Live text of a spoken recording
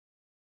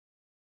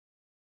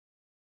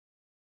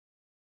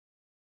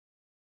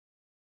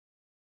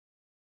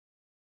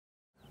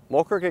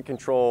Mole cricket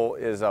control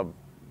is a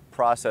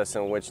process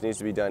in which needs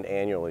to be done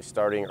annually,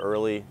 starting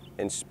early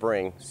in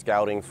spring,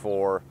 scouting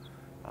for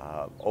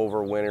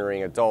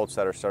overwintering adults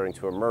that are starting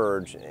to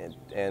emerge,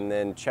 and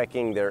then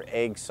checking their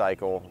egg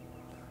cycle,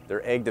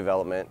 their egg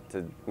development,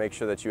 to make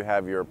sure that you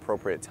have your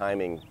appropriate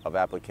timing of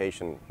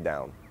application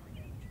down.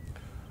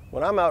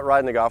 When I'm out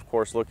riding the golf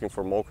course looking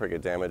for mole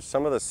cricket damage,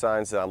 some of the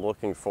signs that I'm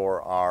looking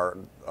for are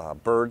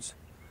birds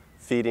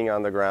feeding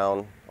on the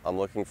ground. I'm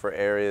looking for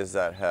areas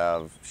that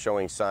have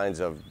showing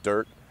signs of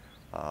dirt,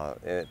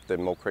 if the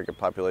mole cricket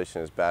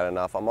population is bad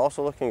enough. I'm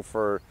also looking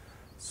for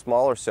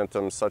smaller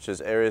symptoms such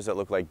as areas that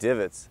look like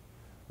divots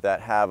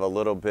that have a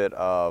little bit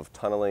of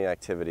tunneling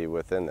activity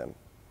within them.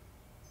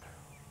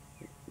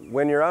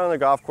 When you're out on the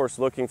golf course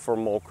looking for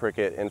mole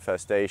cricket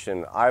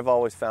infestation, I've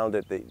always found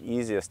it the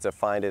easiest to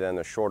find it in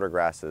the shorter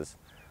grasses.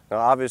 Now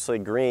obviously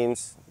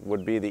greens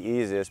would be the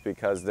easiest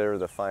because they're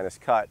the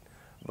finest cut,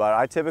 but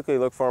I typically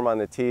look for them on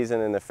the tees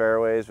and in the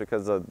fairways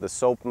because the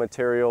soap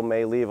material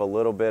may leave a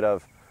little bit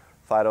of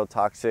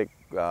phytotoxic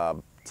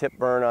tip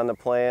burn on the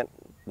plant,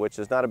 which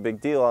is not a big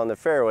deal on the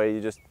fairway.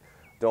 You just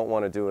don't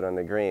want to do it on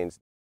the greens.